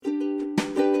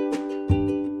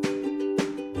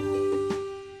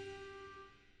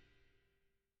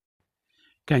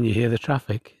Can you hear the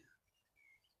traffic?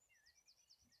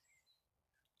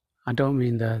 I don't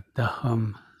mean the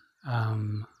hum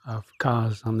of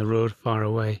cars on the road far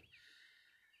away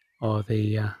or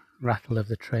the rattle of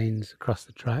the trains across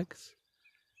the tracks.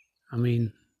 I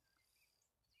mean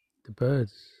the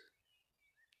birds.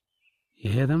 You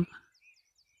hear them?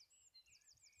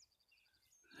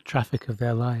 The traffic of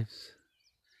their lives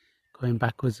going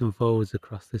backwards and forwards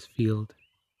across this field,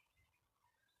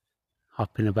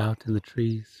 hopping about in the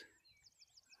trees,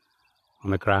 on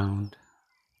the ground.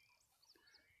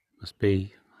 Must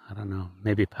be, I don't know,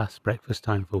 maybe past breakfast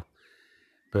time for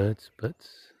birds, but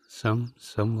some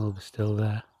will be still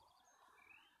there.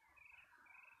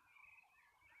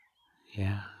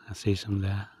 Yeah, I see some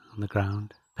there on the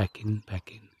ground, pecking.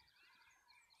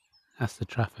 That's the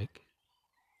traffic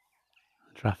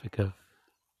of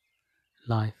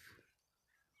life.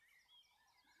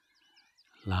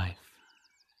 Life.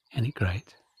 Ain't it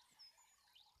great?